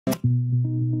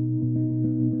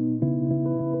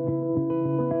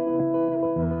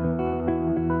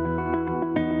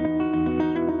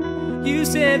You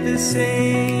said the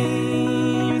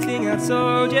same thing I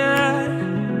told ya.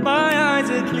 My eyes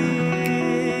are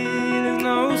clear, there's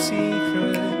no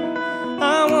secret.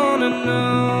 I wanna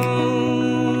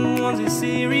know, was it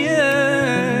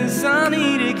serious? I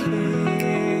need it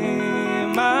clear,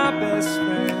 my best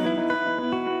friend.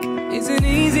 Isn't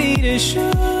easy to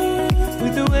show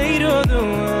with the weight of the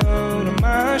world on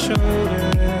my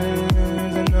shoulders.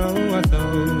 I know I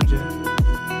told you,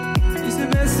 it's the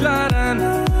best light I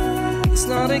know. It's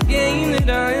not a game that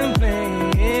I am playing,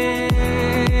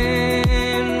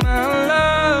 my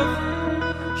love.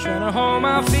 Trying to hold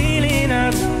my feeling, I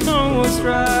don't know what's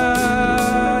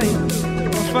right.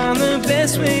 I'll find the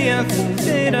best way, I think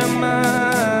that I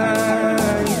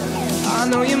might. I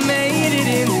know you made it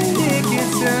in the nick of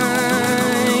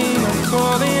time. I'm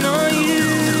calling on you.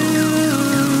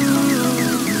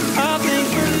 I think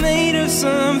we're made of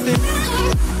something.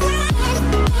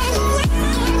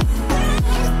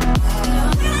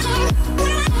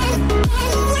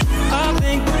 I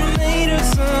think we're made of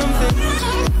something.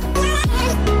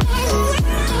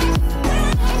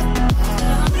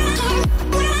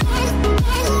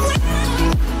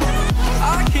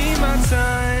 I keep my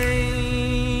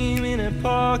time in a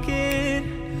pocket.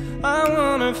 I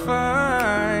wanna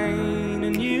find a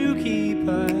new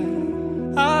keeper.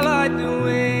 I like the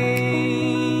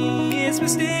way it's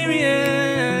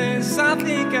mysterious. I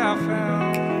think I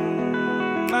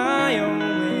found my own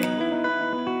way.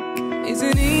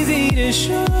 Isn't easy to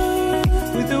show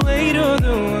with the weight of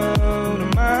the world on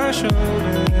my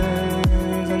shoulders.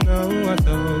 I know I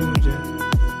told you,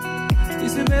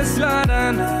 it's the best light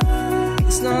I know.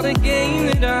 It's not a game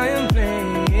that I am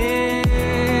playing,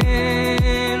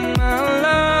 my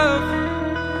love.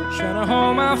 Trying to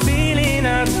hold my feeling,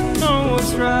 I don't know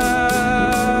what's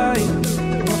right.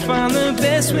 I'll find the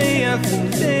best way, I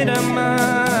think that I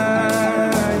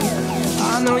might.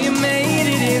 I know you made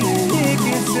it in the nick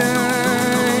of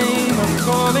time. I'm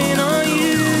calling on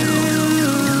you.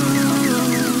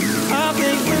 I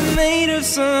think we're made of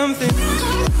something.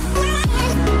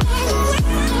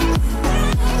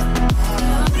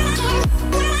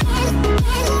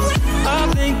 I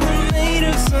think we're made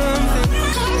of something.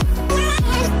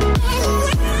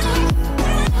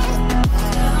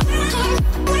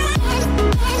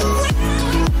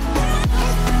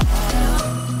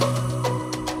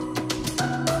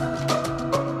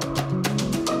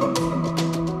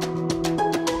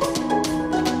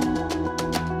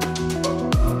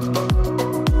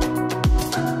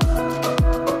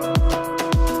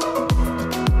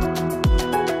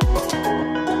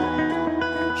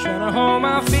 Hold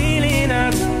my feeling,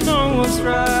 I don't know what's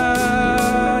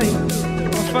right.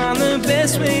 I'll find the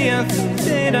best way, I think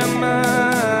that I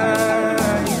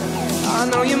might. I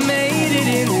know you made it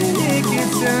in the nick of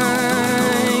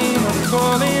time. I'm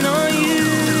calling on you.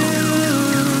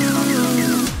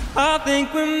 I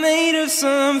think we're made of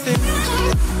something.